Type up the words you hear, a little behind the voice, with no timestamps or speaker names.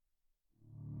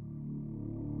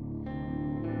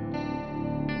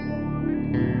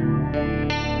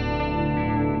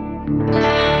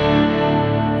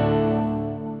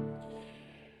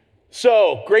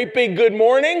So, great big good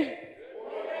morning.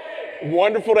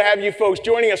 Wonderful to have you folks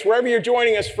joining us wherever you're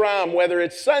joining us from, whether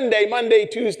it's Sunday, Monday,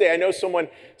 Tuesday. I know someone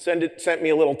sent me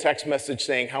a little text message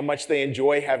saying how much they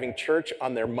enjoy having church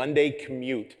on their Monday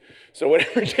commute. So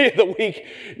whatever day of the week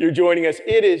you're joining us,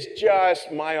 it is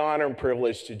just my honor and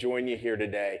privilege to join you here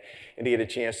today and to get a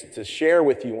chance to share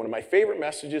with you one of my favorite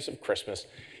messages of Christmas,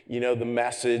 the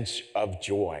message of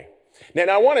joy. Now,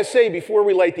 I want to say before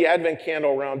we light the Advent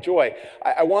candle around joy,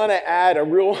 I want to add a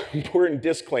real important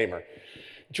disclaimer.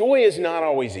 Joy is not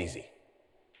always easy.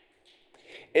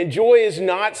 And joy is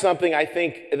not something I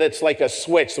think that's like a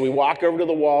switch. So we walk over to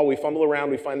the wall, we fumble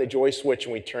around, we find the joy switch,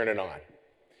 and we turn it on.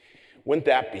 Wouldn't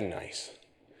that be nice?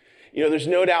 There's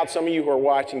no doubt some of you who are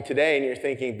watching today and you're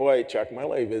thinking, boy, Chuck, my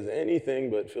life is anything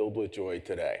but filled with joy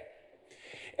today.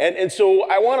 And so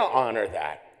I want to honor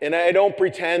that. And I don't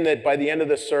pretend that by the end of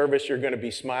the service you're going to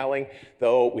be smiling,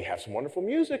 though we have some wonderful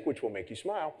music which will make you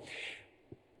smile.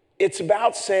 It's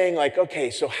about saying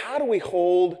okay, so how do we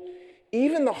hold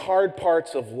even the hard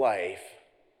parts of life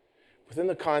within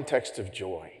the context of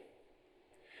joy?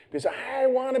 Because I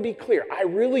want to be clear, I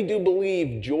really do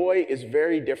believe joy is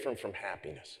very different from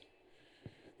happiness.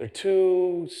 They're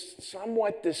two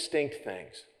somewhat distinct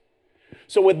things.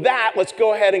 So with that, let's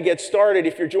go ahead and get started.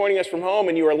 If you're joining us from home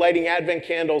and you are lighting Advent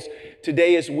candles,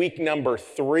 today is week number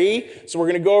 3. So we're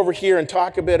going to go over here and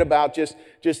talk a bit about just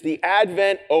the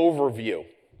Advent overview.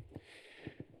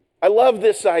 I love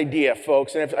this idea,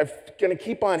 folks, and I'm going to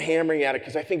keep on hammering at it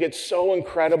because I think it's so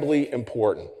incredibly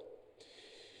important.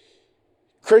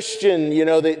 Christian,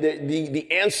 the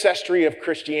ancestry of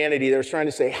Christianity, they're trying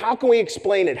to say, how can we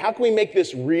explain it? How can we make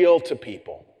this real to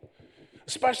people,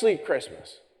 especially at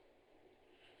Christmas?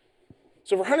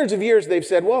 So for hundreds of years, they've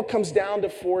said, well, it comes down to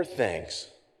 4 things: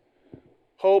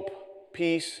 hope,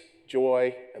 peace,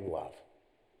 joy, and love.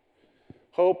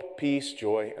 Hope, peace,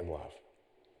 joy, and love.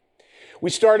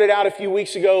 We started out a few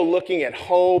weeks ago looking at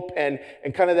hope and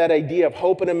kind of that idea of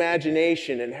hope and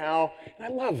imagination and how, and I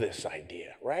love this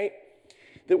idea, right?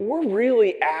 That we're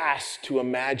really asked to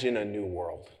imagine a new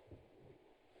world.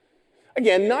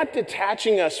 Again, not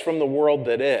detaching us from the world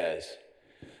that is,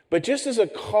 but just as a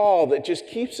call that just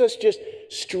keeps us just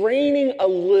straining a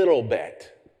little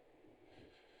bit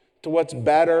to what's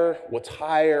better, what's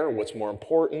higher, what's more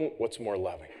important, what's more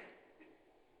loving.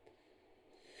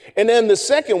 And then the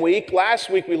second week, last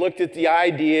week, we looked at the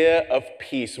idea of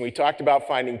peace. And we talked about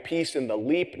finding peace in the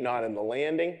leap, not in the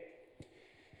landing.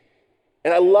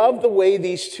 And I love the way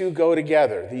these two go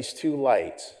together, these two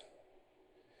lights.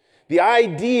 The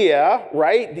idea,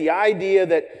 right? The idea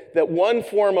that one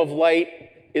form of light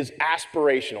is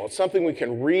aspirational. It's something we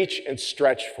can reach and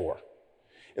stretch for.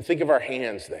 And think of our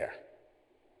hands there.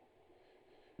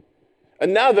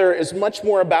 Another is much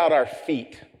more about our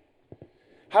feet.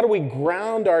 How do we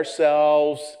ground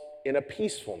ourselves in a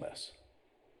peacefulness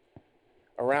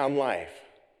around life?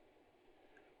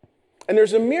 And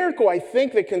there's a miracle, I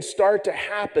think, that can start to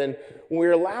happen when we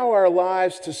allow our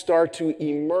lives to start to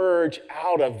emerge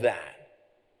out of that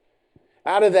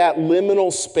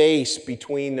liminal space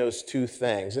between those two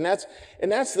things. And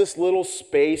that's this little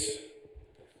space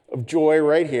of joy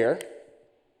right here.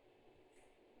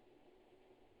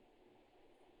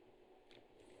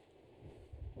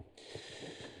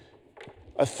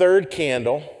 A third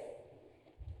candle.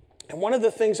 And one of the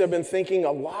things I've been thinking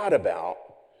a lot about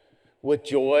with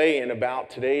joy and about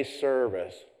today's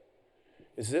service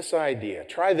is this idea.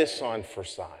 Try this on for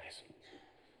size.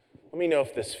 Let me know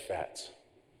if this fits.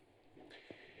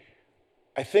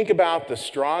 I think about the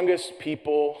strongest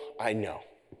people I know.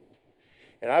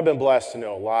 And I've been blessed to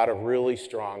know a lot of really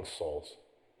strong souls.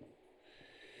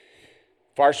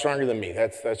 Far stronger than me,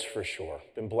 that's for sure.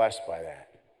 Been blessed by that.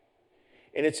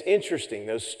 And it's interesting,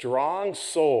 those strong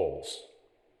souls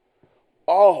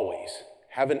always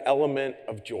have an element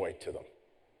of joy to them.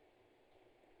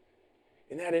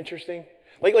 Isn't that interesting?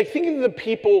 Like think of the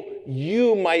people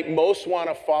you might most want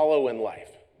to follow in life.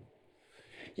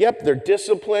 Yep, they're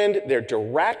disciplined, they're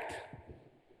direct,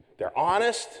 they're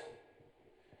honest,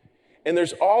 and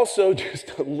there's also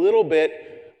just a little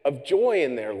bit of joy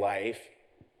in their life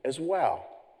as well.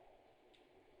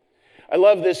 I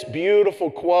love this beautiful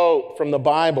quote from the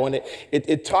Bible, and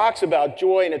it talks about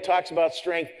joy and it talks about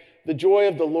strength. The joy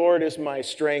of the Lord is my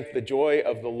strength. The joy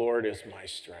of the Lord is my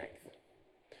strength.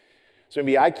 So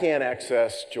maybe I can't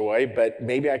access joy, but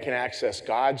maybe I can access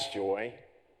God's joy.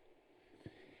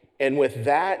 And with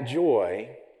that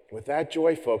joy,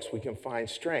 folks, we can find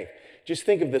strength. Just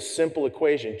think of this simple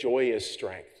equation. Joy is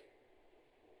strength.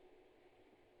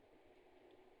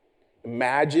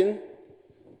 Imagine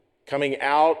coming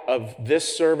out of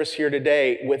this service here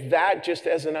today with that just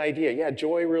as an idea. Yeah,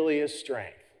 joy really is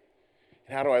strength.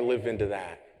 And how do I live into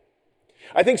that?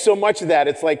 I think so much of that,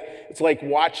 it's like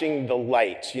watching the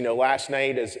lights. You know, last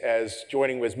night as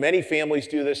joining with many families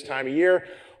do this time of year,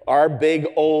 our big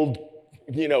old,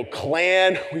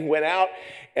 clan, we went out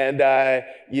and,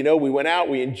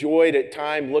 we enjoyed at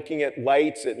time looking at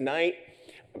lights at night.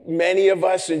 Many of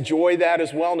us enjoy that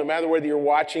as well, no matter whether you're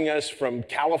watching us from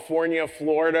California,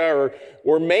 Florida,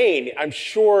 or Maine. I'm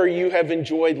sure you have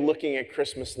enjoyed looking at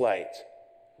Christmas lights.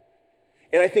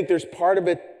 And I think there's part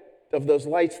of those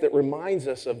lights that reminds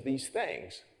us of these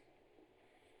things,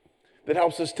 that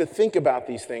helps us to think about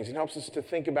these things and helps us to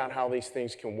think about how these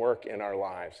things can work in our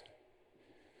lives.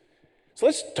 So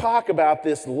let's talk about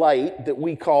this light that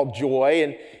we call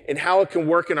joy and how it can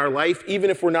work in our life, even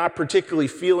if we're not particularly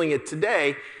feeling it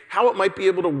today, how it might be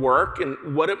able to work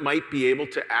and what it might be able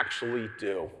to actually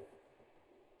do.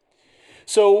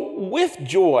 So with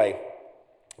joy,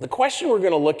 the question we're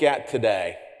going to look at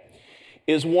today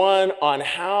is one on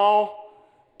how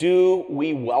do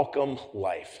we welcome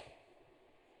life?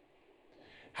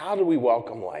 How do we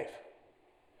welcome life?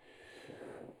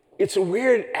 It's a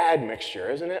weird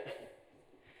admixture, isn't it?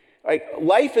 Like,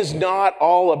 life is not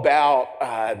all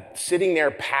about sitting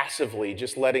there passively,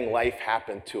 just letting life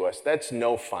happen to us. That's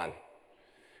no fun.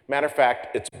 Matter of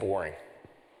fact, it's boring.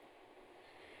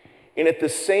 And at the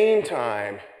same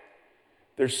time,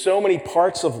 there's so many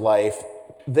parts of life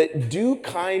that do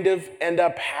kind of end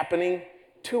up happening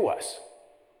to us.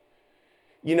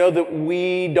 That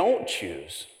we don't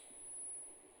choose,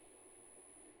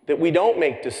 that we don't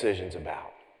make decisions about.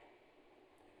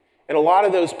 And a lot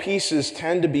of those pieces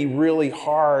tend to be really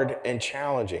hard and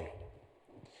challenging.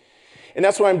 And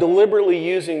that's why I'm deliberately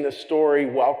using the story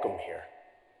welcome here.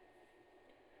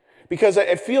 Because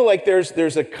I feel like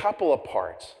there's a couple of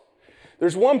parts.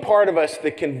 There's one part of us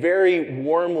that can very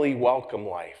warmly welcome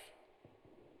life.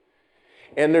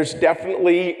 And there's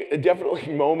definitely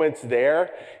moments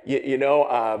there.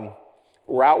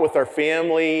 We're out with our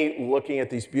family looking at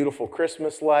these beautiful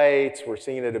Christmas lights. We're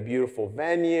singing at a beautiful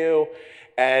venue.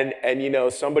 And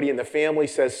somebody in the family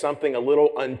says something a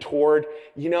little untoward.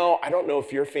 I don't know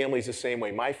if your family's the same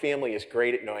way. My family is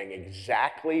great at knowing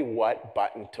exactly what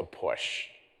button to push.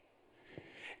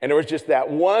 And there was just that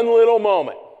one little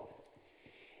moment.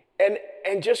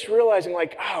 And just realizing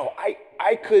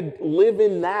I could live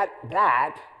in that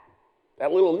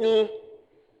little,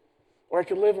 or I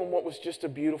could live in what was just a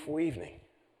beautiful evening.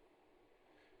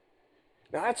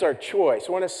 Now that's our choice.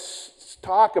 I want to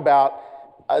talk about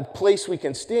a place we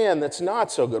can stand that's not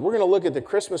so good. We're going to look at the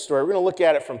Christmas story. We're going to look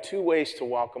at it from two ways to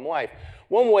welcome life.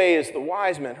 One way is the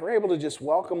wise men who are able to just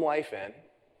welcome life in.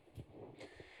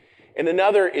 And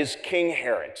another is King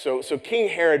Herod. So King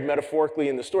Herod, metaphorically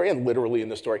in the story, and literally in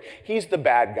the story, he's the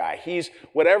bad guy. He's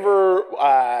whatever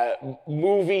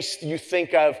movie you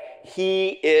think of, he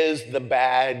is the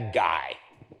bad guy.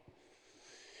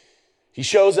 He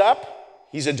shows up.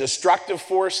 He's a destructive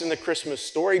force in the Christmas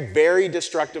story, very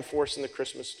destructive force in the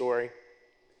Christmas story.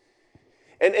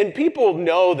 And people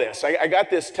know this. I got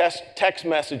this text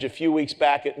message a few weeks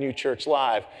back at New Church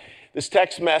Live. This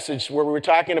text message where we were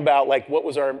talking about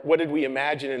what did we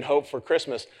imagine and hope for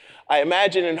Christmas. I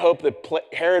imagine and hope that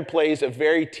Herod plays a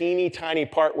very teeny tiny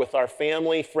part with our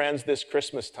family, friends this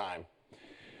Christmas time.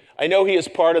 I know he is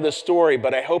part of the story,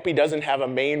 but I hope he doesn't have a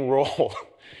main role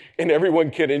and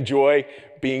everyone can enjoy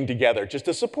being together. Just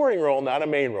a supporting role, not a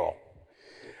main role.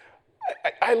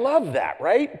 I love that,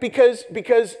 right? Because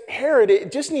Herod,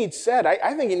 it just needs said.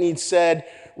 I think it needs said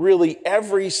really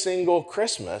every single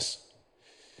Christmas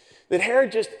that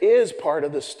Herod just is part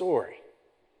of the story.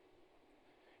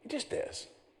 He just is.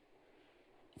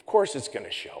 Of course it's going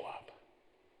to show up.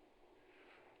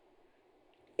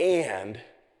 And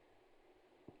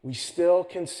we still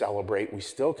can celebrate, we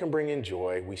still can bring in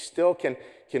joy, we still can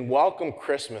welcome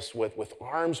Christmas with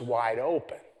arms wide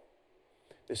open,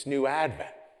 this new Advent.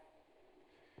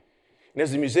 And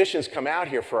as the musicians come out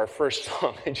here for our first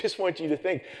song, I just want you to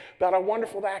think about how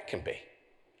wonderful that can be.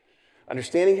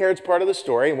 Understanding Herod's part of the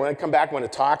story, and when I come back, I want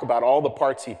to talk about all the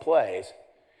parts he plays,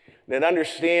 and then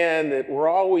understand that we're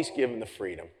always given the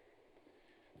freedom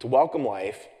to welcome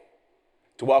life,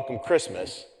 to welcome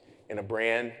Christmas in a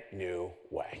brand new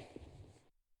way.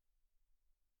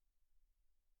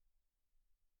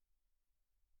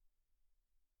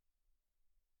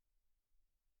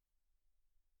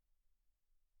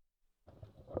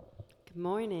 Good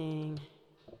morning.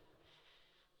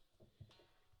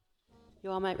 You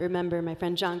all might remember my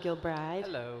friend John Gilbride.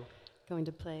 Hello. Going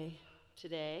to play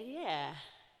today. Yeah.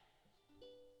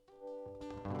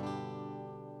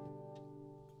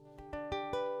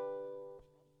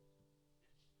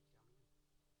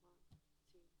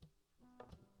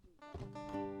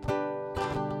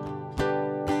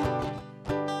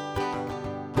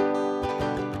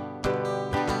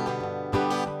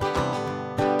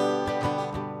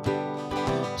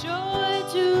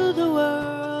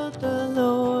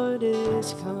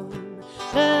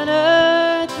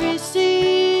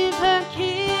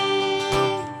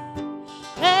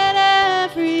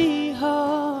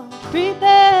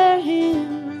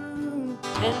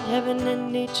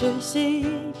 nature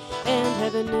sing, and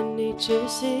heaven and nature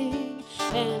sing,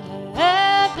 and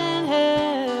heaven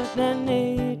and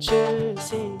nature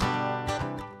sing.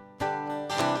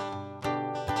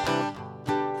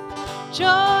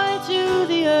 Joy to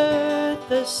the earth,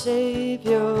 the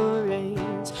Savior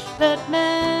reigns. Let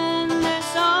men their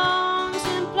songs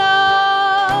employ,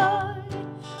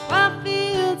 while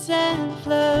fields and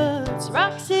floods,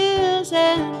 rocks, hills,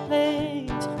 and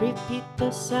plains repeat the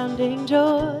sounding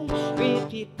joy,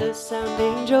 repeat the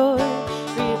sounding joy,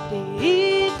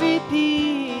 repeat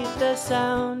the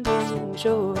sounding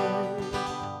joy.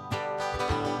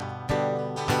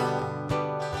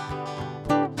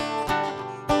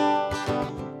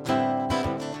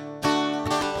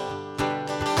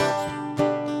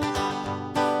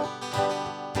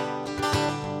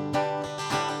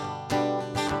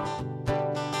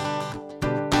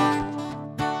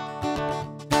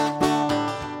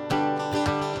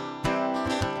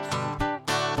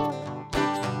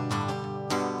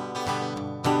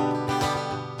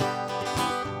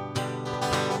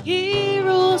 He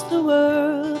rules the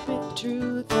world with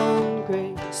truth and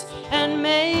grace, and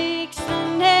makes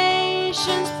the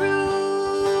nations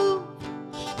prove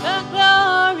the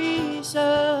glories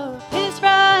of his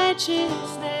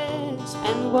righteousness,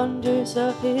 and wonders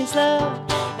of his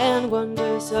love, and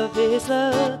wonders of his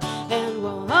love, and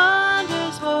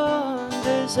wonders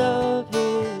of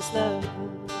his love,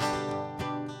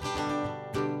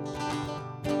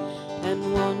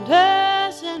 and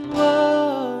wonders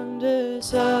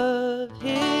of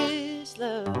his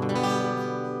love.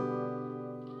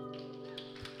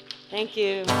 Thank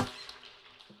you.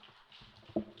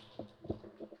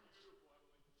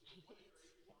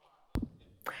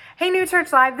 Hey New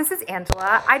Church Live, this is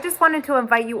Angela. I just wanted to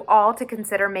invite you all to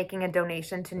consider making a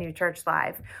donation to New Church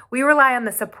Live. We rely on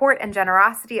the support and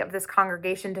generosity of this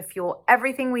congregation to fuel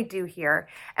everything we do here.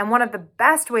 And one of the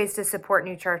best ways to support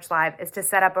New Church Live is to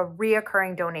set up a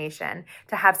reoccurring donation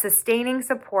to have sustaining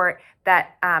support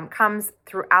that comes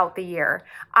throughout the year.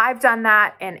 I've done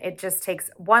that, and it just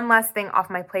takes one less thing off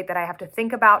my plate that I have to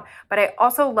think about. But I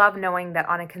also love knowing that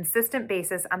on a consistent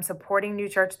basis, I'm supporting New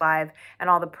Church Live and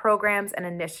all the programs and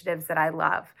initiatives that I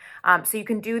love. So you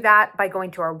can do that by going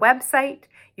to our website.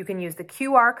 You can use the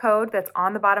QR code that's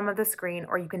on the bottom of the screen,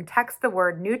 or you can text the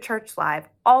word New Church Live,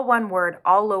 all one word,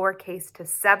 all lowercase, to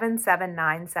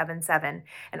 77977.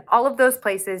 And all of those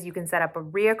places you can set up a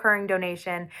reoccurring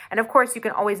donation. And of course, you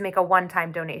can always make a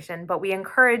one-time donation, but we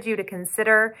encourage you to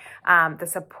consider the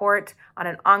support on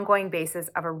an ongoing basis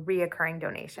of a reoccurring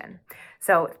donation.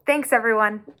 So thanks,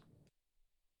 everyone.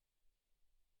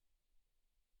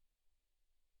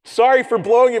 Sorry for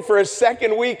blowing it for a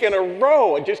second week in a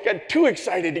row. I just got too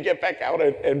excited to get back out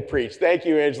and preach. Thank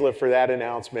you, Angela, for that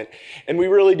announcement. And we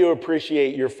really do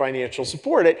appreciate your financial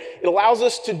support. It allows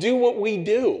us to do what we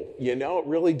do. You know, it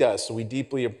really does. So we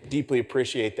deeply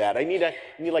appreciate that. I need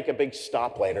like a big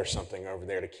stoplight or something over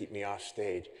there to keep me off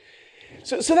stage.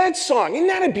 So that song, isn't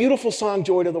that a beautiful song,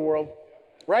 Joy to the World?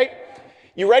 Right?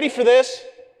 You ready for this?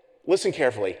 Listen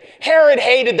carefully. Herod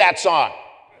hated that song.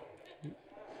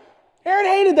 Herod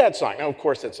hated that song. Now, of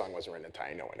course, that song wasn't written in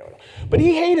time. I know. But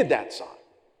he hated that song.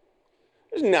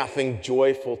 There's nothing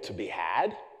joyful to be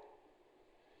had.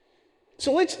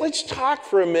 So let's talk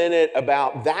for a minute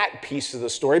about that piece of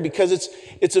the story, because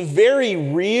it's a very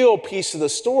real piece of the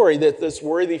story that's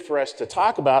worthy for us to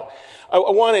talk about. I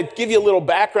want to give you a little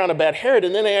background about Herod,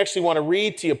 and then I actually want to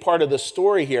read to you part of the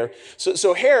story here.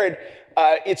 So Herod,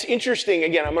 it's interesting.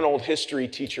 Again, I'm an old history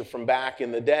teacher from back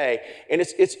in the day, and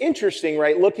it's interesting,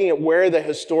 right, looking at where the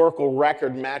historical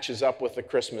record matches up with the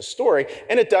Christmas story,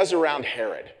 and it does around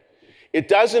Herod. It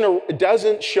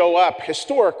doesn't show up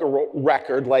historical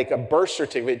record like a birth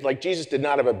certificate, like Jesus did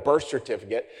not have a birth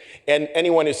certificate. And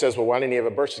anyone who says, well, why didn't he have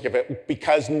a birth certificate?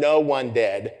 Because no one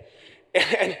did.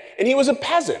 And he was a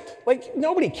peasant. Like,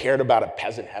 nobody cared about a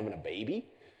peasant having a baby.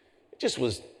 It just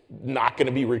was not going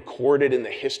to be recorded in the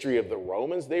history of the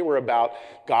Romans. They were about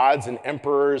gods and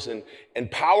emperors and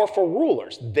powerful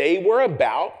rulers. They were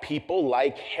about people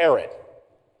like Herod.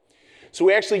 So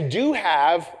we actually do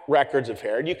have records of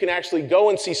Herod. You can actually go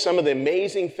and see some of the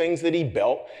amazing things that he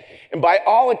built. And by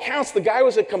all accounts, the guy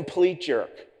was a complete jerk.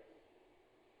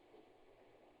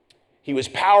 He was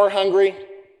power hungry.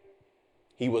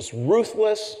 He was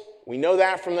ruthless. We know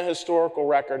that from the historical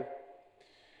record.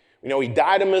 We know he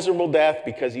died a miserable death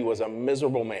because he was a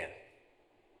miserable man.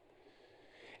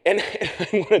 And I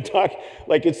want to talk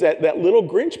like it's that little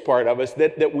Grinch part of us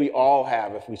that we all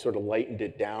have if we sort of lightened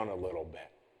it down a little bit.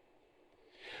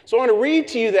 So I want to read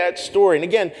to you that story. And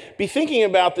again, be thinking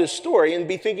about this story and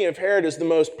be thinking of Herod as the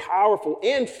most powerful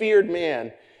and feared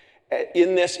man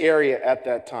in this area at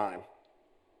that time.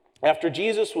 After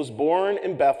Jesus was born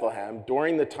in Bethlehem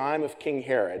during the time of King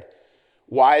Herod,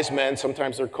 wise men,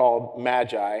 sometimes they're called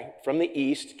magi, from the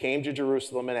east came to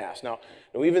Jerusalem and asked. Now,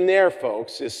 even there,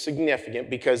 folks, is significant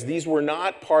because these were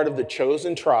not part of the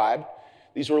chosen tribe.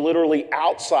 These were literally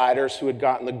outsiders who had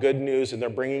gotten the good news, and they're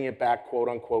bringing it back, quote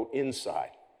unquote,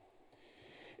 inside.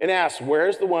 And asked,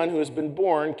 "Where's the one who has been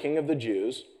born King of the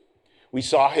Jews? We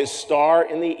saw his star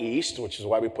in the east," which is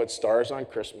why we put stars on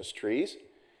Christmas trees,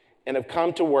 "and have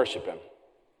come to worship him."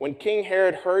 When King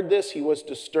Herod heard this, he was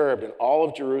disturbed, and all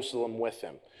of Jerusalem with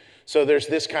him. So there's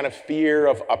this kind of fear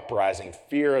of uprising,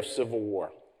 fear of civil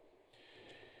war.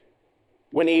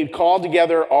 When he had called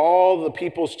together all the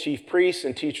people's chief priests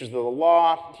and teachers of the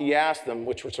law, he asked them,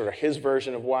 which was sort of his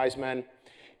version of wise men,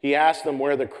 he asked them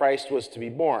where the Christ was to be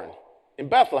born. "In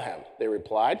Bethlehem," they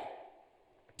replied.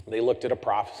 They looked at a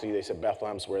prophecy. They said,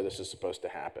 "Bethlehem's where this is supposed to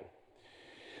happen."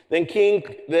 Then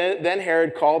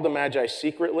Herod called the Magi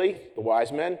secretly, the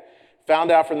wise men, found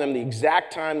out from them the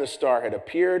exact time the star had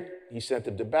appeared. He sent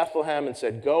them to Bethlehem and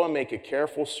said, "Go and make a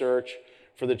careful search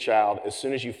for the child. As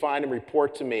soon as you find him,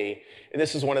 report to me." And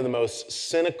this is one of the most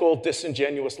cynical,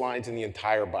 disingenuous lines in the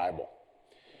entire Bible.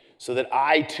 "So that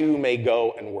I too may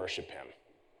go and worship him."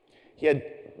 He had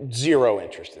zero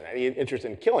interest in that. He had interest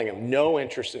in killing him, no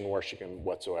interest in worshiping him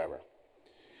whatsoever.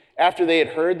 After they had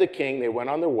heard the king, they went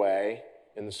on their way,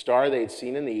 and the star they had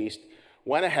seen in the east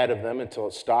went ahead of them until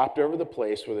it stopped over the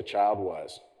place where the child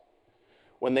was.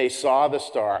 When they saw the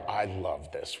star, I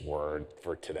love this word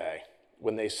for today.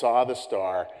 When they saw the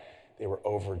star, they were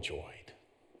overjoyed.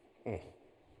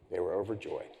 They were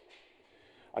overjoyed.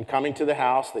 On coming to the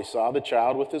house, they saw the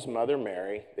child with his mother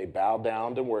Mary. They bowed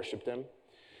down to worship him.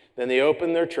 Then they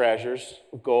opened their treasures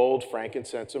of gold,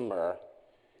 frankincense, and myrrh.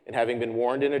 And having been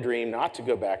warned in a dream not to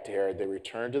go back to Herod, they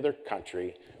returned to their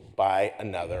country by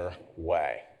another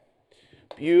way.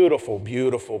 Beautiful,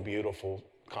 beautiful, beautiful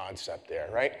concept there,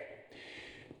 right?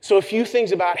 So a few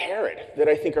things about Herod that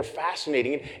I think are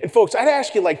fascinating. And folks, I'd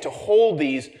ask you to hold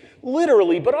these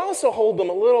literally, but also hold them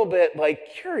a little bit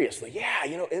curiously. Yeah,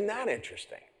 isn't that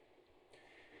interesting?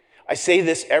 I say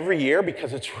this every year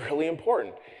because it's really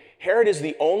important. Herod is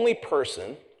the only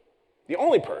person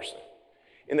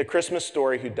in the Christmas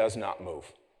story who does not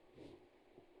move.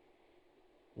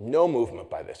 No movement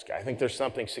by this guy. I think there's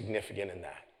something significant in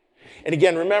that. And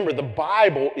again, remember, the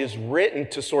Bible is written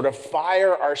to sort of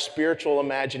fire our spiritual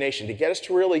imagination, to get us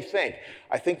to really think.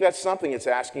 I think that's something it's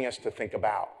asking us to think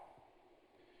about.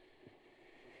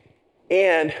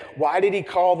 And why did he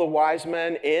call the wise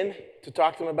men in to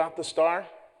talk to them about the star?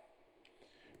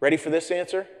 Ready for this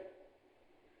answer?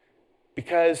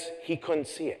 Because he couldn't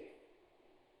see it.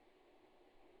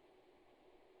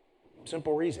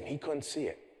 Simple reason, he couldn't see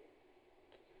it.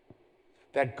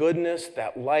 That goodness,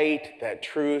 that light, that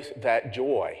truth, that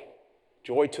joy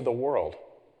to the world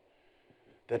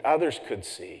that others could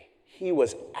see, he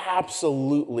was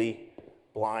absolutely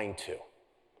blind to.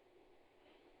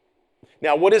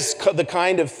 Now, what is the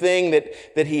kind of thing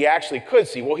that he actually could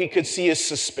see? Well, he could see his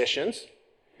suspicions.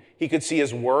 He could see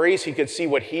his worries. He could see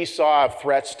what he saw of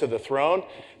threats to the throne.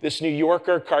 This New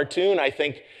Yorker cartoon, I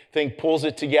think pulls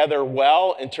it together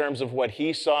well in terms of what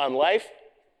he saw in life.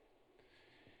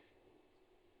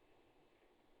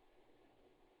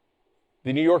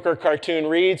 The New Yorker cartoon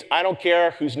reads, "I don't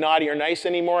care who's naughty or nice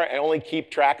anymore. I only keep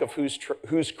track of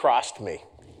who's crossed me."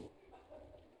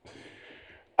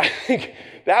 I think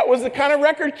that was the kind of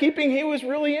record keeping he was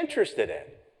really interested in,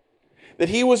 that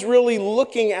he was really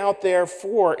looking out there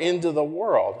for into the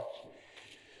world.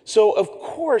 So, of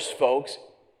course, folks,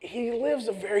 he lives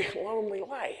a very lonely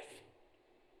life,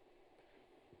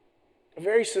 a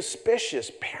very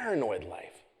suspicious, paranoid life.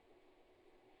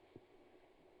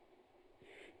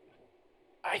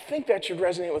 I think that should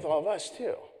resonate with all of us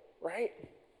too, right?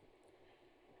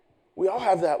 We all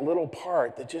have that little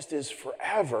part that just is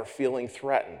forever feeling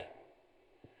threatened,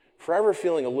 forever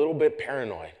feeling a little bit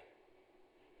paranoid,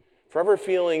 forever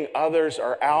feeling others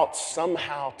are out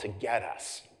somehow to get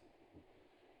us.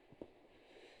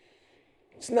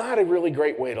 It's not a really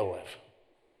great way to live.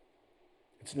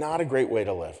 It's not a great way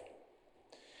to live.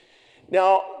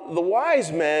 Now, the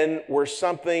wise men were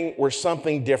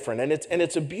something different, and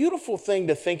it's a beautiful thing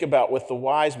to think about with the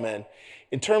wise men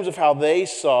in terms of how they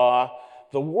saw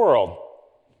the world.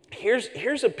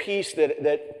 Here's a piece that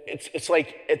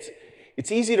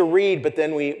it's easy to read, but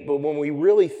when we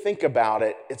really think about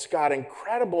it, it's got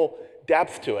incredible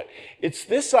depth to it. It's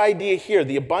this idea here: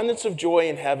 the abundance of joy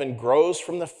in heaven grows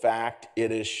from the fact it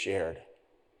is shared.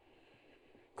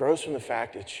 Grows from the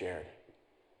fact it's shared.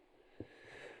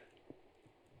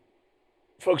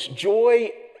 Folks,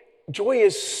 joy joy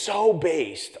is so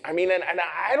based. I mean, and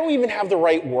I don't even have the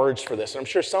right words for this. I'm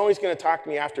sure somebody's going to talk to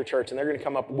me after church and they're going to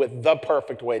come up with the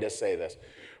perfect way to say this,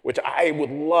 which I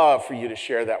would love for you to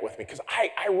share that with me because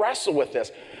I wrestle with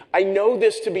this. I know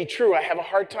this to be true. I have a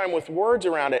hard time with words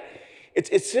around it.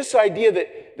 It's this idea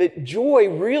that joy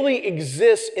really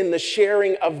exists in the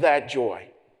sharing of that joy.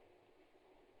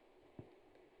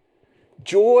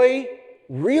 Joy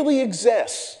really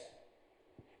exists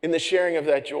in the sharing of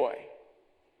that joy.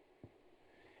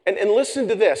 And listen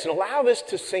to this and allow this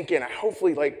to sink in. I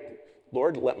hopefully,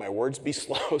 Lord, let my words be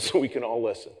slow so we can all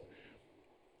listen.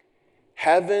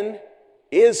 Heaven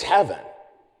is heaven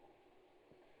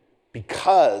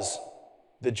because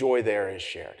the joy there is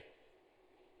shared.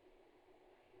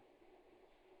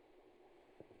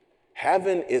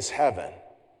 Heaven is heaven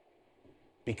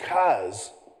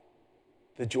because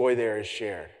the joy there is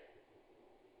shared.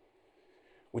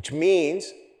 Which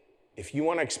means if you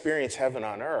want to experience heaven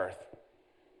on earth,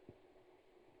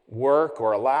 work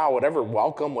or allow,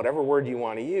 welcome, whatever word you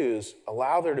want to use,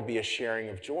 allow there to be a sharing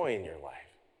of joy in your life.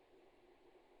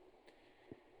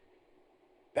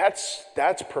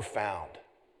 That's profound.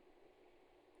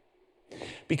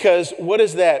 Because what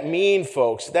does that mean,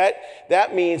 folks?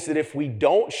 That means that if we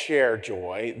don't share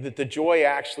joy, that the joy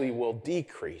actually will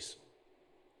decrease.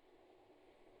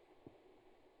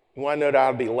 You want to know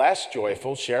how to be less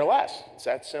joyful? Share less. It's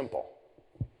that simple.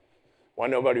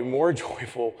 Want to know how to be more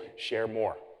joyful? Share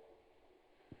more.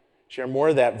 Share more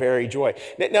of that very joy.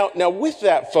 Now, with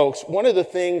that, folks, one of the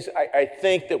things I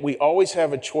think that we always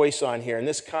have a choice on here, and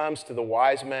this comes to the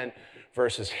wise men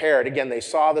versus Herod. Again, they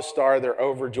saw the star, they're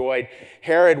overjoyed.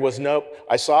 Herod was, nope,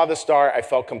 I saw the star, I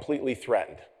felt completely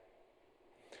threatened.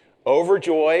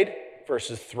 Overjoyed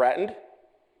versus threatened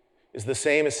is the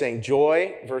same as saying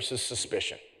joy versus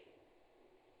suspicion.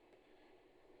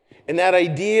 And that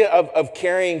idea of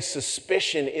carrying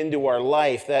suspicion into our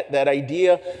life, that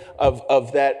idea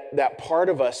of that part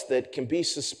of us that can be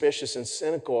suspicious and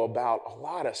cynical about a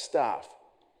lot of stuff.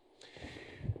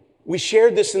 We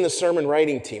shared this in the sermon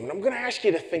writing team, and I'm going to ask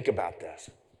you to think about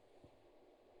this.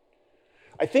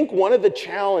 I think one of the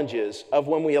challenges of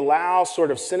when we allow sort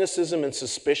of cynicism and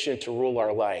suspicion to rule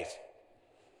our life,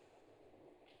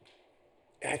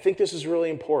 and I think this is really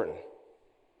important,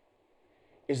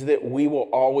 is that we will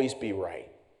always be right.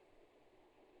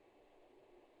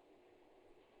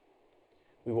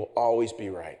 We will always be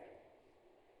right.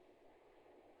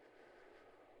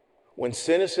 When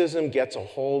cynicism gets a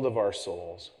hold of our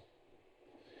souls,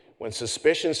 when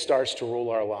suspicion starts to rule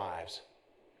our lives,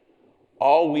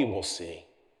 all we will see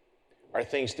are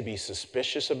things to be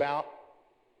suspicious about.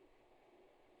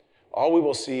 All we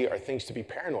will see are things to be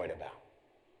paranoid about.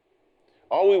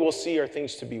 All we will see are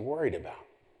things to be worried about.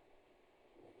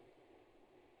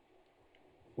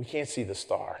 We can't see the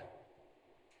star.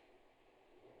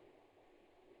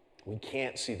 We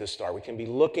can't see the star. We can be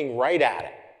looking right at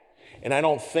it, and I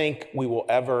don't think we will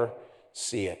ever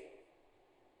see it.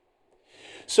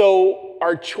 So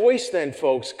our choice then,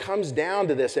 folks, comes down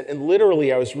to this, and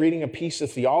literally I was reading a piece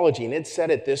of theology, and it said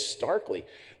it this starkly.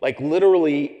 Like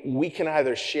literally, we can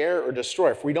either share or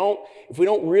destroy. If we don't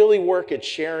really work at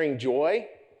sharing joy,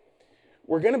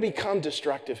 we're going to become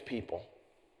destructive people.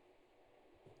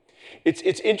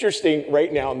 It's interesting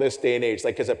right now in this day and age,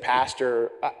 like as a pastor,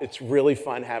 it's really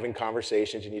fun having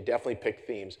conversations and you definitely pick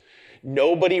themes.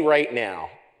 Nobody right now,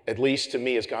 at least to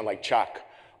me, has gone like, Chuck,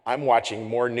 I'm watching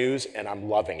more news and I'm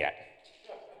loving it.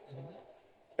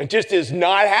 It just is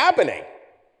not happening,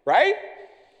 right?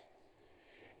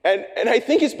 And I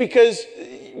think it's because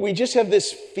we just have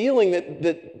this feeling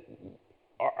that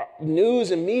our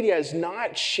news and media is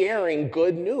not sharing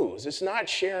good news. It's not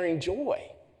sharing joy.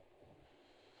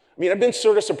 I mean, I've been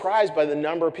sort of surprised by the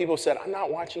number of people who said, I'm not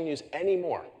watching news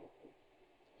anymore.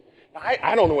 Now,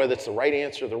 I don't know whether it's the right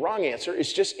answer or the wrong answer.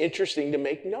 It's just interesting to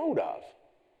make note of.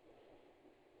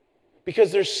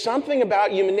 Because there's something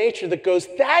about human nature that goes,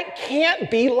 that can't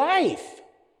be life.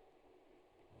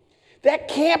 That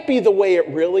can't be the way it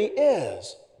really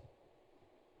is.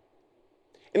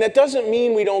 And that doesn't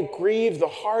mean we don't grieve the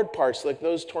hard parts, like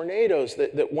those tornadoes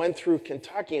that went through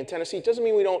Kentucky and Tennessee. It doesn't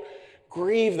mean we don't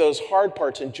grieve those hard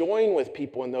parts and join with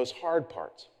people in those hard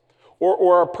parts.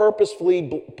 Or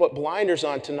purposefully put blinders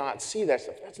on to not see that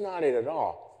stuff. That's not it at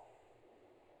all.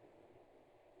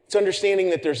 It's understanding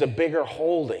that there's a bigger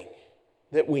holding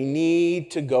that we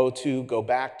need to go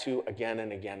back to again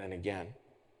and again and again.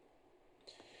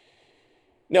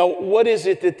 Now, what is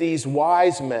it that these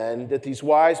wise men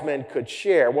could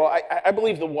share? Well, I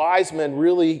believe the wise men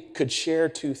really could share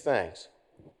two things.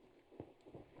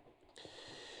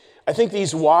 I think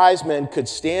these wise men could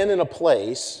stand in a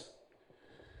place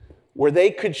where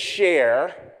they could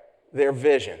share their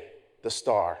vision, the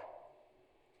star.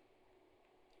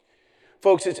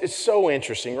 Folks, it's so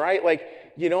interesting, right?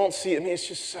 Like, you don't see, it's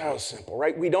just so simple,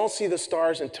 right? We don't see the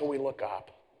stars until we look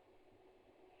up.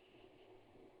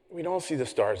 We don't see the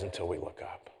stars until we look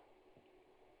up.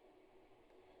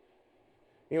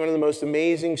 One of the most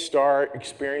amazing star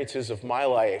experiences of my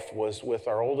life was with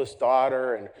our oldest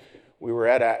daughter, and we were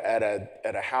at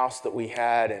a house that we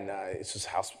had, and it's this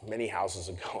house many houses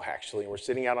ago, actually. And we're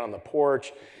sitting out on the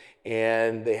porch,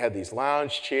 and they had these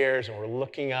lounge chairs, and we're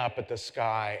looking up at the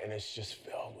sky, and it's just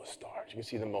filled with stars. You can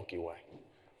see the Milky Way.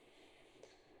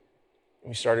 And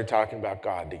we started talking about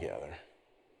God together.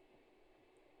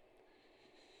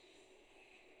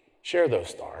 Share those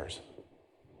stars.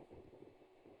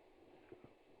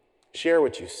 Share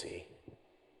what you see.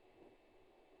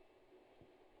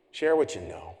 Share what you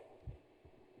know.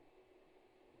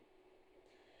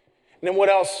 And then what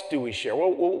else do we share?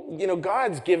 Well,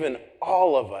 God's given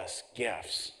all of us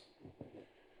gifts.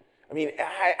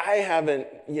 I haven't,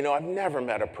 I've never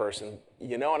met a person,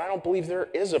 and I don't believe there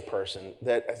is a person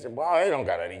that I said, well, I don't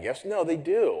got any gifts. No, they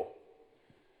do.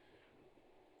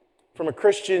 From a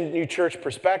Christian New Church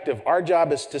perspective, our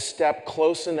job is to step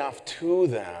close enough to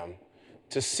them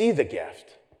to see the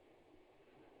gift,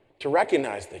 to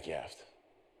recognize the gift.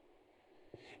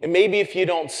 And maybe if you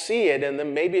don't see it, and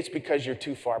then maybe it's because you're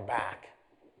too far back.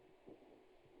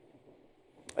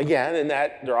 Again, in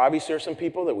that there obviously are some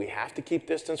people that we have to keep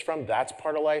distance from. That's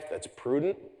part of life. That's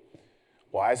prudent.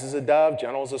 Wise as a dove,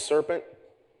 gentle as a serpent.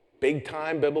 Big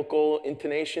time biblical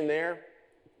intonation there.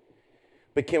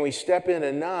 But can we step in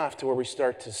enough to where we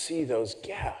start to see those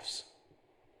gifts?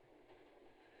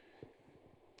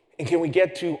 And can we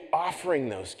get to offering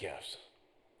those gifts?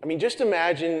 Just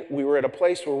imagine we were at a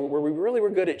place where we really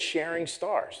were good at sharing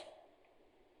stars.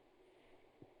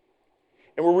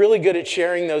 And we're really good at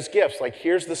sharing those gifts. Like,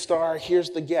 here's the star, here's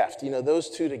the gift. Those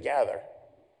two together.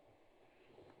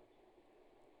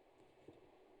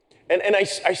 And I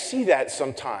see that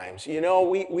sometimes.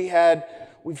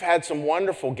 We've had some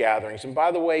wonderful gatherings. And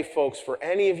by the way, folks, for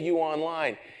any of you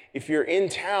online, if you're in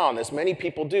town, as many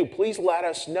people do, please let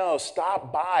us know.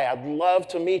 Stop by. I'd love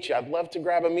to meet you. I'd love to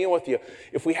grab a meal with you.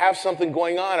 If we have something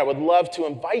going on, I would love to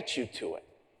invite you to it.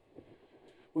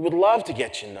 We would love to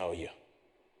get to know you.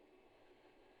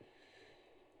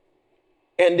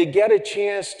 And to get a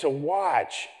chance to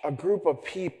watch a group of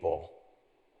people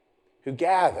who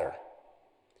gather,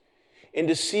 and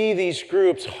to see these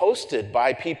groups hosted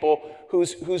by people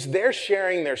who's there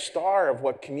sharing their star of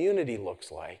what community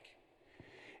looks like.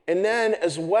 And then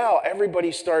as well,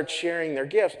 everybody starts sharing their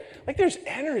gifts. Like, there's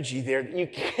energy there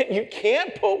that you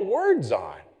can't put words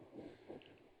on.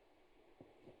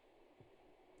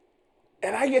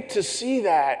 And I get to see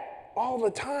that all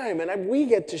the time, and we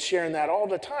get to share in that all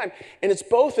the time. And it's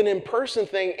both an in-person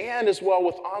thing and as well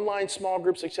with online small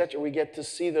groups, etc. We get to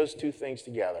see those two things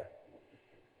together.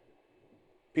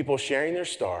 People sharing their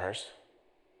stars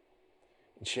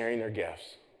and sharing their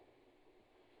gifts.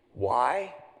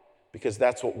 Why? Because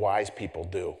that's what wise people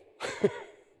do.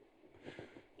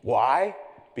 Why?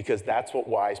 Because that's what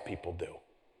wise people do.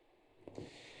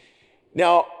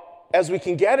 Now, as we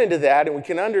can get into that and we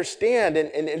can understand,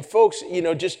 and folks,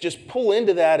 just pull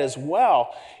into that as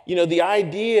well, the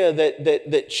idea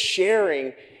that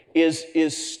sharing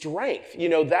is strength.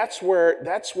 That's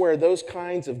where those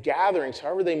kinds of gatherings,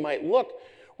 however they might look,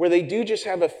 where they do just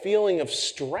have a feeling of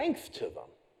strength to them.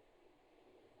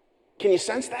 Can you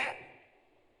sense that?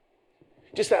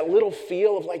 Just that little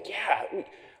feel of like, yeah,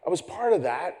 I was part of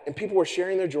that, and people were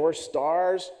sharing their joy,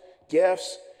 stars,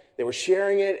 gifts. They were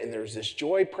sharing it, and there was this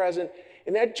joy present,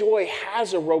 and that joy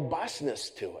has a robustness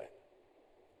to it.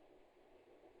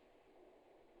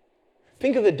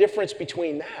 Think of the difference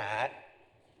between that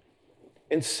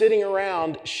and sitting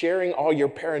around sharing all your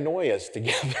paranoias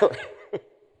together.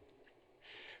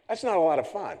 That's not a lot of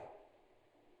fun.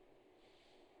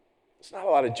 It's not a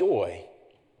lot of joy.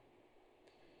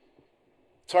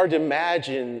 It's hard to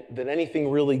imagine that anything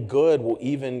really good will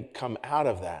even come out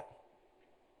of that.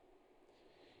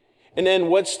 And then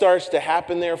what starts to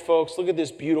happen there, folks? Look at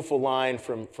this beautiful line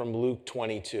from Luke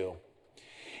 22.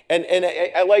 And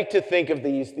I like to think of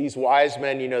these wise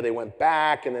men, they went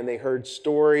back and then they heard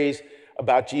stories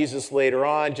about Jesus later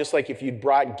on. Just like if you'd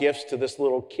brought gifts to this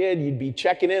little kid, you'd be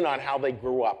checking in on how they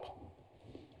grew up.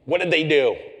 What did they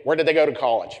do? Where did they go to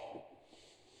college?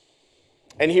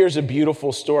 And here's a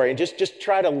beautiful story. And just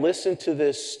try to listen to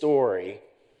this story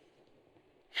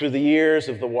through the ears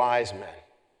of the wise men.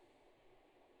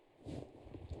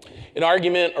 An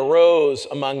argument arose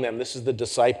among them. This is the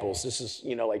disciples. This is,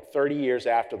 like 30 years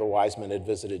after the wise men had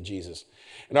visited Jesus.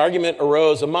 An argument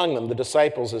arose among them, the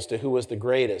disciples, as to who was the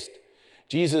greatest.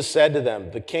 Jesus said to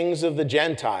them, the kings of the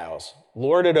Gentiles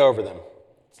lord it over them,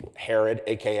 Herod,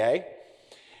 AKA,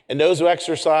 and those who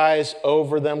exercise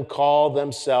over them call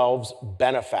themselves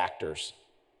benefactors.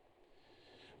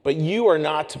 But you are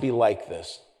not to be like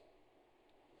this.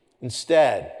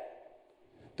 Instead,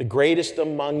 the greatest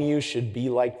among you should be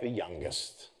like the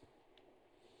youngest,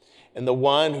 and the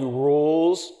one who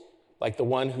rules like the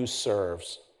one who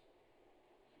serves.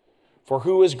 For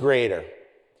who is greater?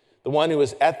 The one who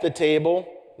is at the table,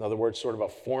 in other words, sort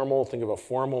of think of a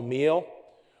formal meal,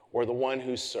 or the one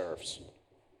who serves?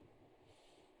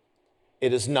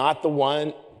 Is it not the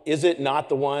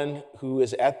one who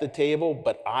is at the table,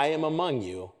 but I am among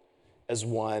you as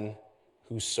one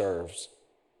who serves.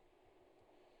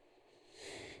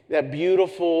 That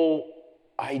beautiful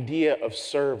idea of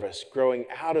service growing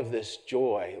out of this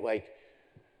joy, like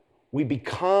we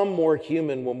become more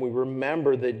human when we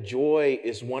remember that joy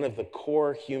is one of the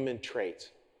core human traits.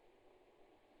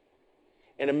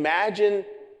 And imagine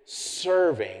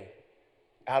serving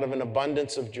out of an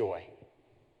abundance of joy.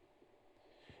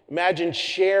 Imagine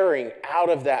sharing out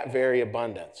of that very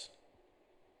abundance.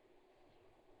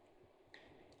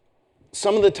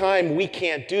 Some of the time we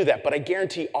can't do that, but I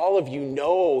guarantee all of you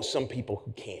know some people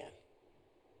who can.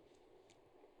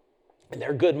 And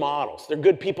they're good models. They're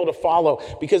good people to follow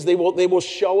because they will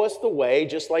show us the way,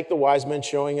 just like the wise men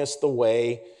showing us the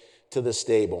way to the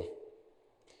stable.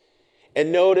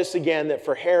 And notice again that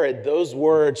for Herod, those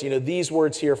words, these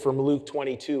words here from Luke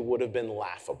 22 would have been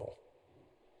laughable.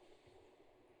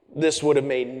 This would have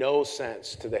made no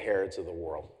sense to the Herods of the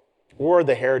world or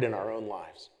the Herod in our own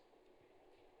lives.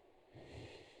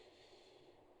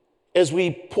 As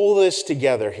we pull this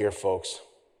together here, folks,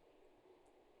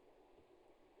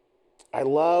 I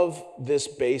love this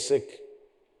basic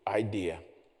idea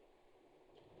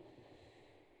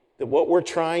that what we're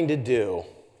trying to do,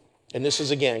 and this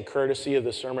is again courtesy of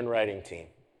the sermon writing team,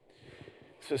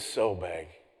 this is so big.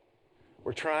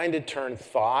 We're trying to turn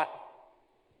thought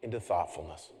into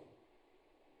thoughtfulness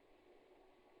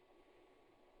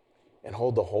and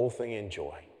hold the whole thing in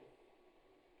joy.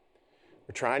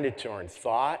 We're trying to turn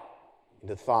thought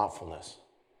into thoughtfulness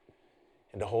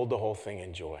and to hold the whole thing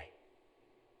in joy.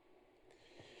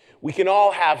 We can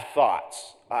all have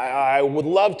thoughts. I would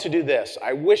love to do this.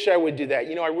 I wish I would do that.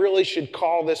 I really should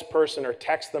call this person or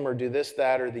text them or do this,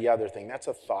 that, or the other thing. That's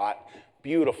a thought.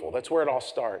 Beautiful. That's where it all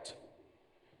starts.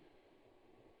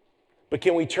 But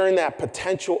can we turn that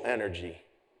potential energy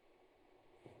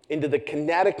into the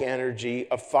kinetic energy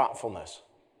of thoughtfulness?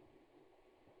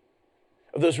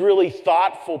 Of those really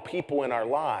thoughtful people in our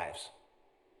lives.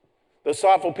 Those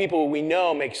thoughtful people we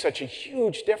know make such a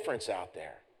huge difference out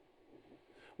there.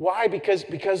 Why?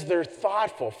 Because they're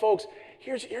thoughtful. Folks,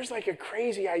 here's like a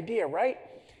crazy idea, right?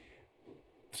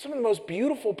 Some of the most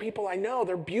beautiful people I know,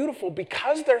 they're beautiful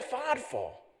because they're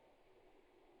thoughtful.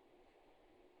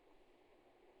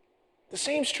 The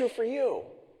same's true for you.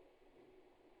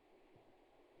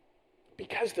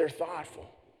 Because they're thoughtful.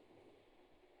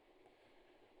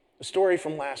 A story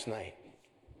from last night.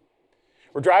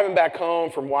 We're driving back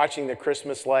home from watching the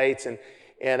Christmas lights,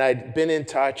 and I'd been in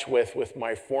touch with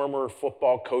my former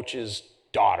football coach's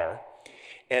daughter,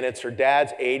 and it's her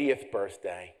dad's 80th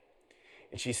birthday.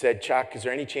 And she said, Chuck, is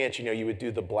there any chance, you would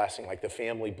do the blessing, like the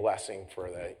family blessing for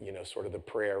the, sort of the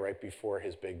prayer right before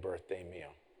his big birthday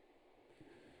meal?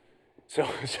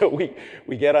 So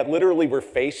we get up, literally we're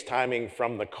FaceTiming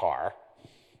from the car.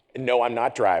 And no, I'm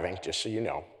not driving, just so you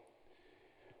know.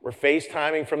 We're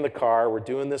FaceTiming from the car, we're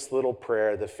doing this little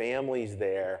prayer, the family's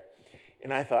there.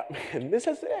 And I thought, man, this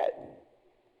is it.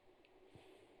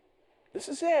 This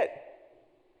is it.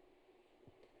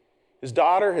 His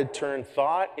daughter had turned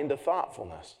thought into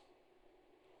thoughtfulness,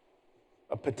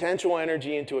 a potential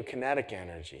energy into a kinetic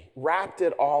energy, wrapped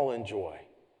it all in joy.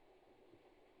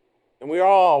 And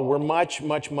we're much,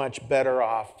 much, much better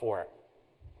off for it.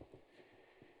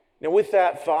 Now, with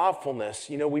that thoughtfulness,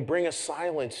 we bring a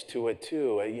silence to it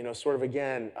too, sort of,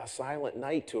 again, a silent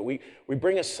night to it. We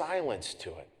bring a silence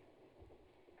to it.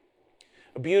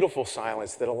 A beautiful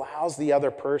silence that allows the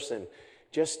other person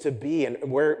just to be. And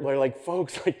we're like,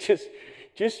 folks, like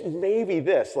just maybe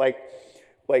this, like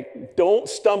don't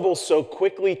stumble so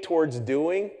quickly towards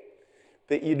doing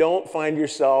that you don't find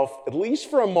yourself, at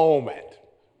least for a moment,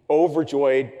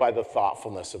 overjoyed by the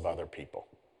thoughtfulness of other people.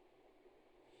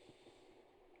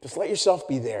 Just let yourself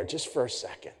be there just for a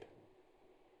second.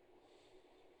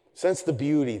 Sense the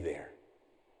beauty there.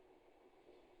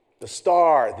 The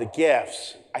star, the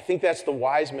gifts. I think that's the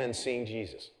wise men seeing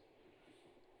Jesus.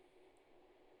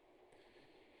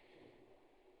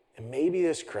 And maybe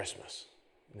this Christmas,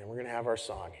 and then we're going to have our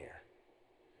song here,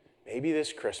 maybe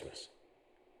this Christmas,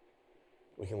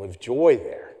 we can live joy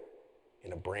there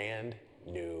in a brand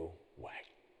new way.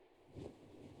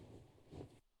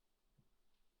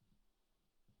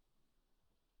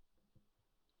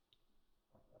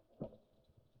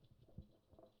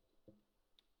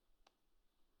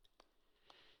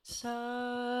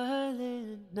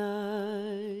 Silent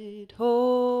night,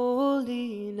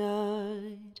 holy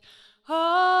night,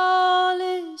 all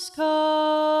is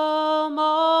calm,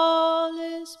 all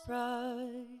is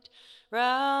bright,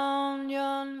 round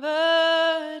yon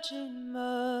virgin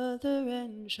mother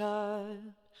and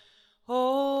child,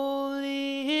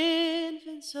 holy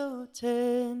infant so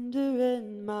tender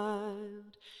and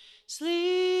mild,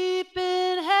 sleep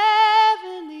in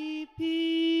heavenly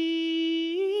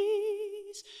peace,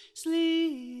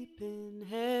 sleep in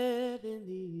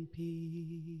heavenly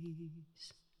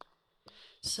peace.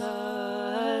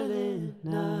 Silent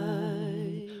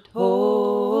night,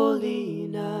 holy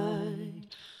night,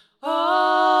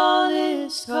 all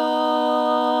is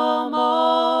calm,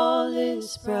 all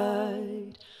is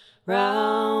bright,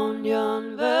 round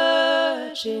yon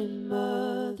virgin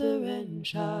mother and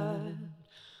child,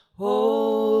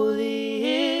 holy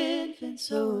infant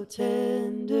so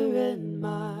tender and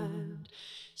mild,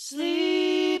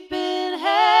 sleep in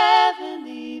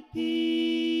heavenly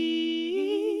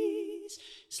peace,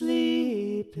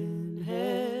 sleep in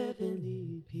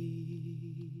heavenly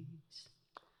peace.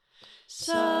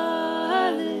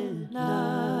 Silent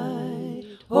night,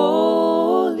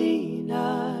 holy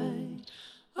night,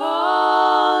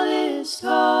 all is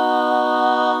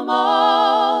calm,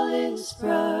 all is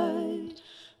bright,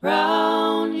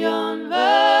 round yon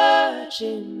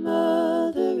virgin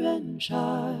mother and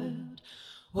child,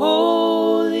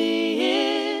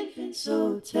 holy infant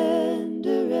so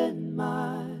tender and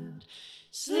mild,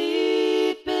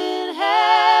 sleep in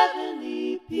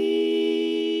heavenly peace,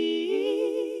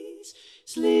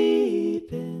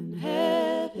 sleep in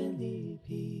heavenly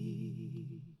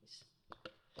peace.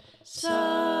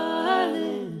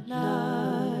 Silent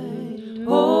night,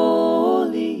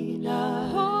 holy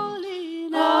night, holy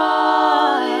night,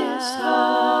 all is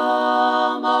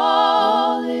calm,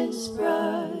 all is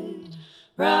bright,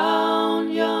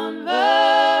 round yon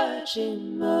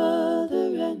virgin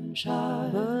mother and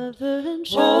child,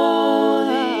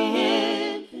 holy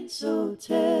infant so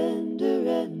tender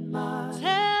and mild,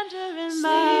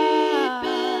 sleep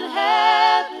in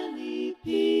heavenly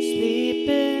peace, sleep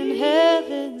in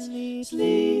heavenly,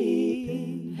 sleep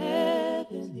in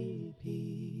heavenly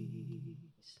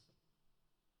peace.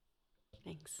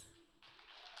 Thanks.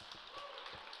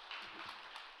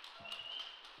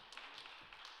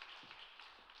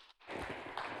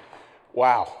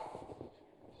 Wow.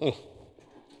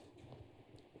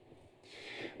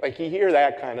 Like you hear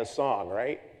that kind of song,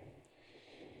 right?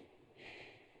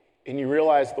 And you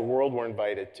realize the world we're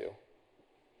invited to.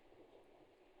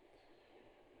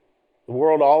 The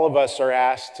world all of us are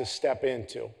asked to step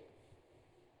into,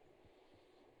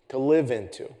 to live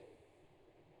into.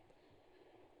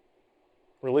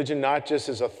 Religion not just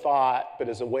as a thought, but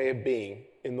as a way of being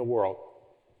in the world.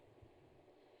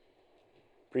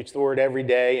 Preach the word every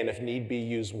day, and if need be,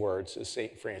 use words, as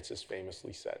St. Francis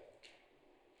famously said.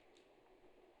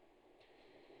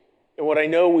 And what I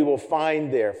know we will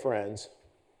find there, friends,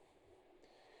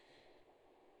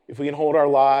 if we can hold our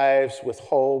lives with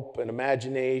hope and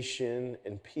imagination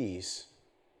and peace,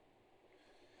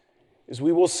 is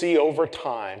we will see over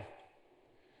time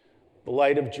the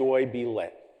light of joy be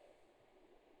lit.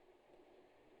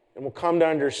 And we'll come to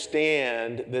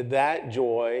understand that that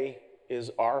joy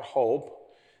is our hope.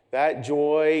 That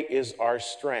joy is our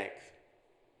strength.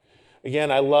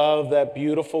 Again, I love that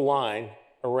beautiful line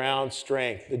around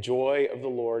strength. The joy of the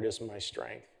Lord is my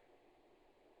strength.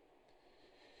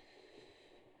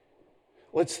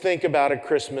 Let's think about a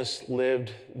Christmas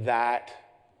lived that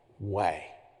way.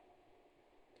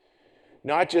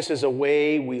 Not just as a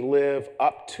way we live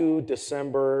up to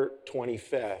December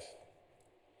 25th,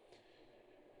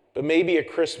 but maybe a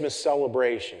Christmas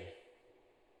celebration.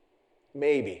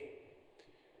 Maybe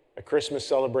a Christmas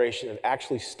celebration that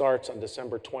actually starts on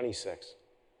December 26th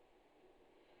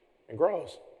and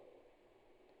grows.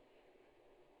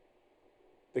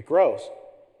 That grows.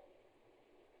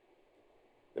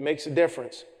 That makes a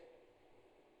difference.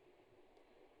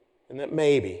 And that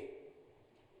maybe,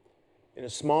 in a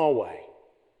small way,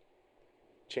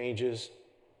 changes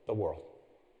the world.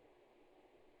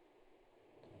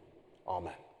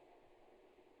 Amen.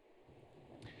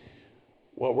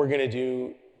 What we're going to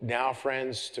do now,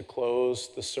 friends, to close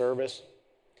the service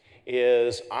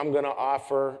is I'm going to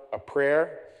offer a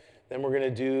prayer Then we're going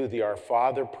to do the Our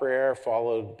Father prayer,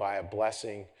 followed by a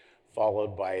blessing,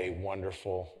 followed by a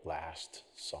wonderful last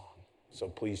song. So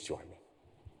please join me.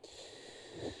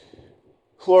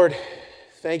 Lord,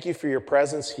 thank you for your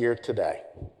presence here today.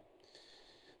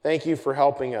 Thank you for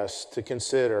helping us to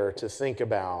consider, to think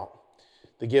about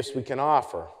the gifts we can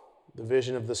offer, the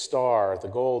vision of the star, the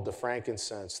gold, the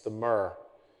frankincense, the myrrh.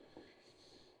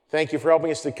 Thank you for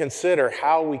helping us to consider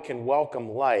how we can welcome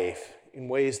life in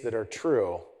ways that are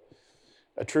true,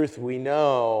 a truth we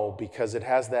know because it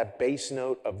has that base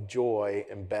note of joy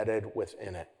embedded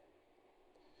within it.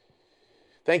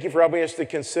 Thank you for helping us to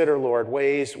consider, Lord,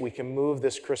 ways we can move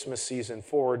this Christmas season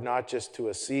forward, not just to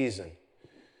a season,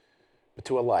 but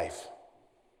to a life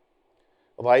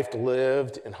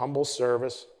lived in humble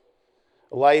service,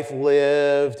 a life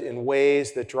lived in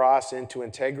ways that draw us into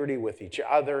integrity with each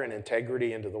other and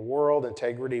integrity into the world,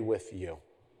 integrity with you.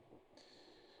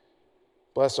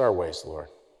 Bless our ways, Lord.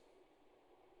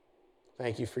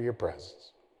 Thank you for your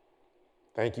presence.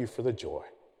 Thank you for the joy.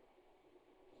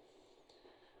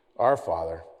 Our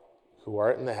Father, who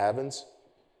art in the heavens,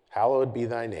 hallowed be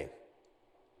thy name.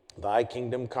 Thy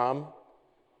kingdom come,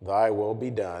 thy will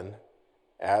be done,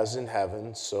 as in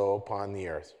heaven, so upon the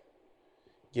earth.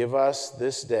 Give us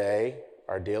this day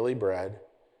our daily bread,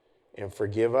 and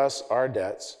forgive us our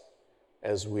debts,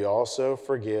 as we also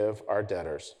forgive our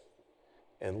debtors.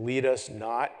 And lead us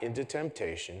not into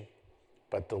temptation,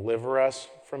 but deliver us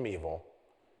from evil.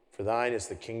 For thine is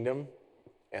the kingdom,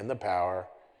 and the power,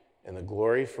 and the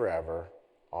glory forever.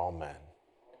 Amen.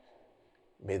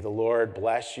 May the Lord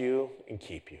bless you and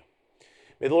keep you.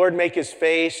 May the Lord make his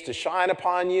face to shine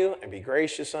upon you and be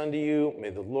gracious unto you. May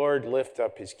the Lord lift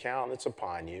up his countenance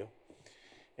upon you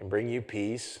and bring you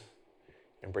peace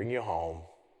and bring you home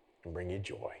and bring you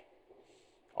joy.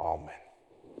 Amen.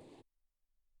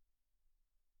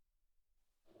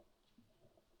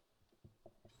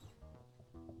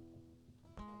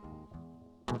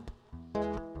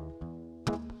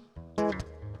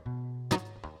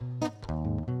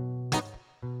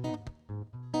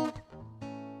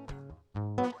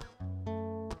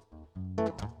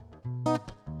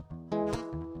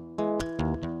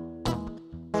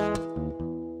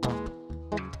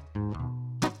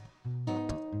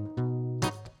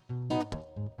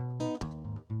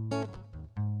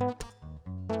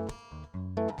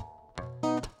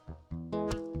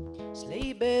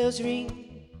 Sleigh bells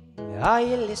ring, are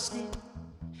you listening?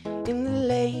 In the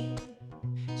lane,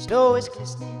 snow is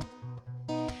glistening.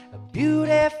 A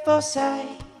beautiful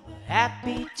sight, we're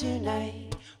happy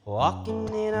tonight, walking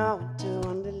in our winter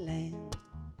wonderland.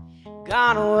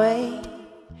 Gone away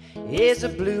is a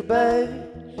bluebird,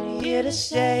 here to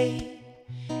stay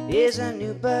is a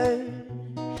new bird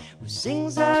who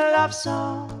sings a love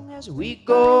song as we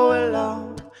go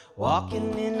along,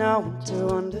 walking in our winter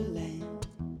wonderland.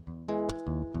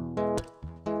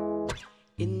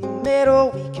 In the middle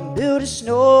we can build a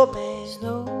snowman,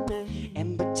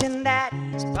 and pretend that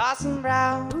he's Parson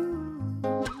Brown.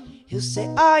 He'll say,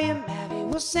 are you married?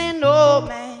 We'll say, no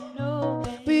man,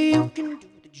 but you can do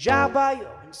the job while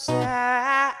you're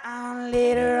inside.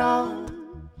 Later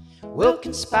on we'll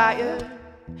conspire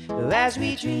as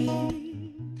we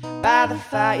dream by the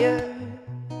fire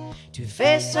to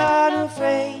face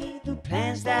unafraid the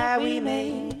plans that we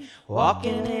made,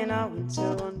 walking in our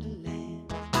winter wonderland.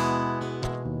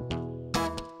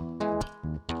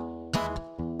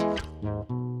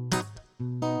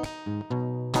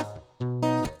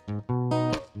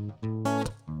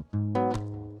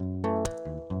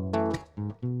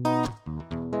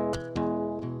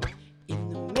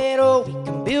 We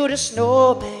can build a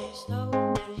snowman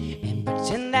and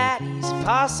pretend that he's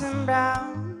Parson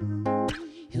Brown.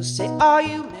 He'll say, are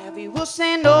you married? We'll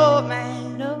say, no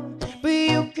man, but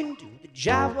you can do the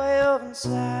job while you're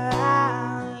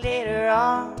inside. Later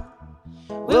on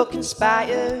we'll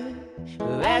conspire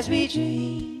as we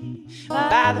dream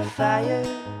by the fire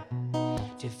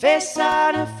to face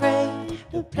unafraid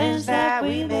the plans that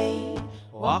we made,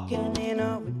 walking in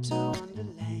a winter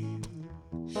wonderland.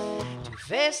 To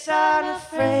face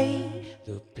unafraid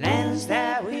the plans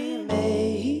that we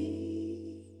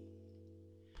made,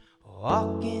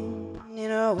 walking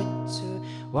in a winter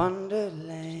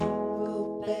wonderland.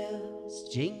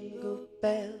 Jingle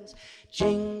bells,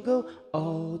 jingle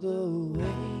all the way.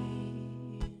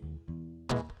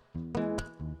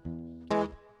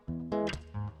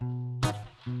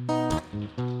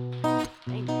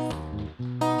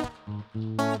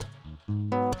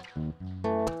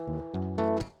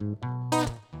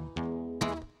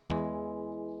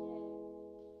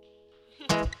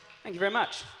 Thank you very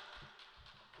much.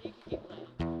 You can keep playing.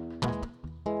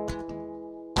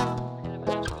 We're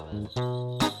gonna match with it.